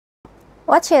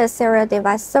What is serial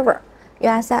device server?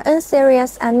 USR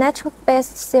N-series are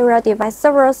network-based serial device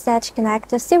servers that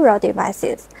connect serial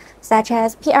devices, such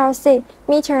as PLC,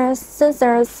 meters,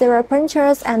 sensors, serial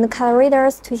printers, and color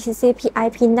readers to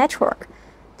TCP/IP network.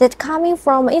 Data coming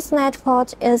from Ethernet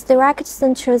port is directed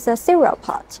sent to the serial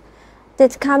port.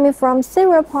 Data coming from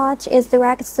serial port is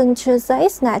directed sent to the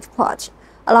Ethernet port,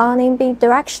 allowing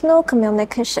bi-directional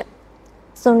communication.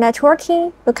 Through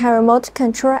networking, you can remote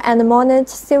control and monitor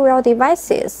serial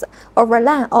devices over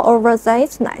LAN or over the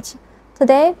Ethernet.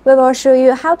 Today, we will show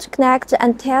you how to connect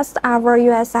and test our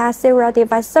USR serial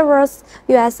device servers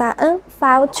USR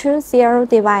N-520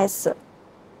 device.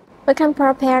 We can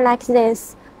prepare like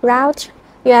this: route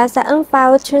USR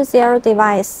N-520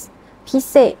 device,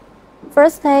 PC.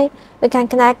 Firstly, we can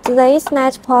connect the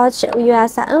Ethernet port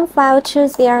USR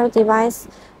N-520 device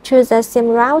to the SIM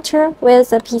router with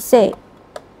the PC.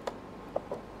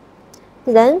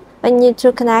 Then, we need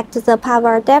to connect the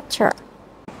power adapter.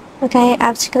 Okay,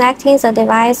 after connecting the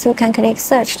device, you can click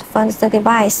Search to find the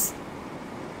device.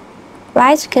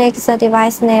 Right-click the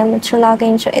device name to log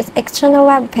into its external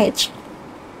web page.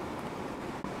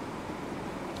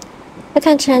 We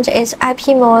can change its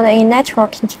IP mode in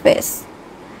network interface.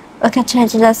 We can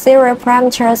change the serial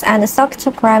parameters and socket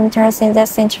parameters in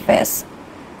this interface.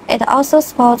 It also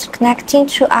supports connecting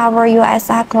to our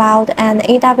USR Cloud and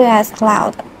AWS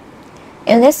Cloud.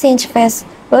 In this interface,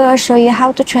 we will show you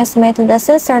how to transmit the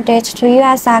sensor data to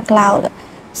USR Cloud,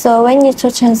 so we need to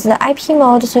change the IP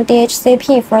mode to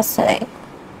DHCP firstly.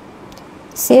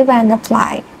 Save and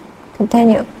apply.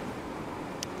 Continue.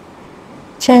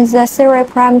 Change the serial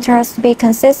parameters to be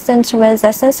consistent with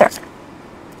the sensor.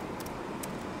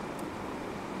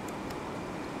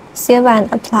 Save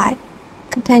and apply.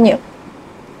 Continue.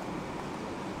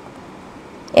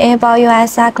 Enable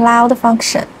USR Cloud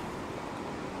function.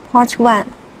 Port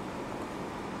 1.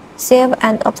 Save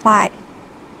and apply.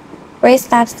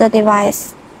 Restart the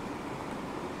device.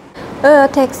 We will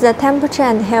take the temperature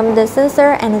and humidity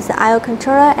sensor and the I/O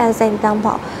controller as an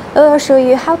example. We will show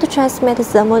you how to transmit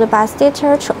the Modbus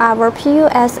data to our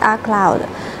USR Cloud.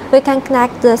 We can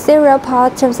connect the serial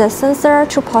port of the sensor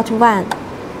to port 1.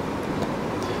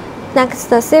 Connect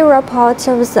the serial port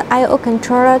of the I/O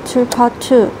controller to port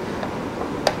 2.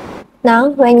 Now,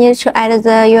 we need to add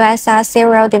the USR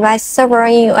serial device server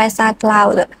in USR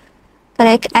Cloud.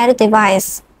 Click Add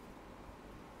Device.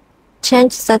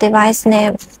 Change the device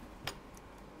name.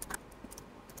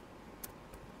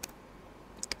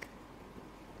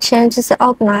 Change the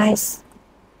Organize.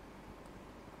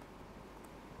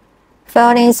 Fill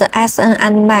in the SN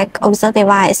and MAC of the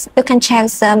device. You can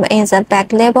check them in the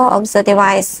back label of the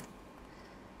device.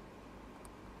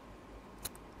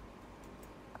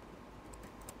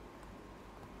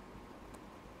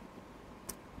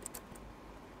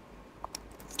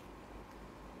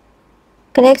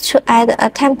 Click to add a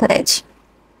template.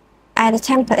 Add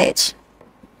template.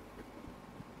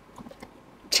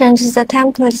 Change the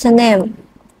template name.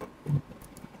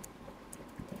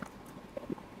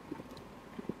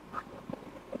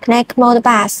 Click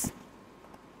Modbus.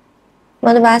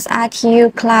 Modbus RTU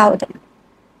Cloud.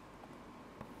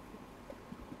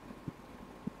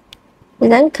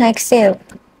 Then click Save.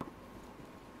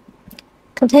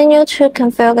 Continue to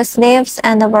configure sleeves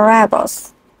and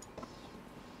variables.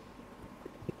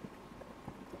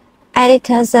 Edit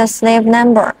the sleeve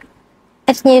number.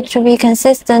 It needs to be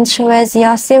consistent with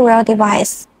your serial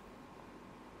device.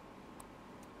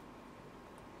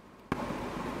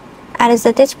 Add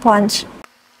the date point.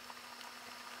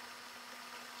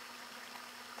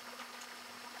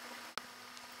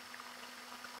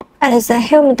 Add the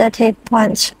humidity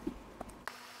point.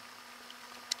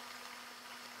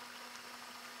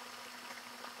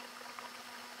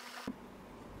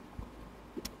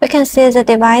 We can see the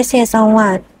device is on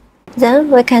 1.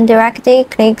 Then we can directly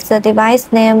click the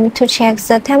device name to check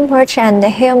the temperature and the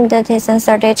humidity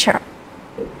sensor data.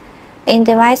 In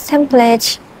device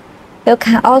template, you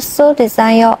can also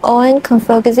design your own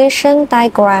configuration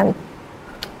diagram.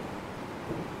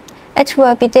 It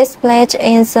will be displayed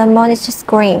in the monitor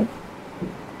screen.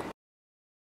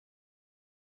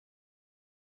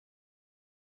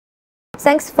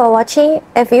 Thanks for watching.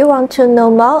 If you want to know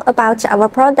more about our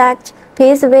product,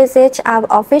 please visit our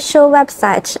official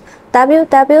website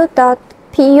www.pusr.com.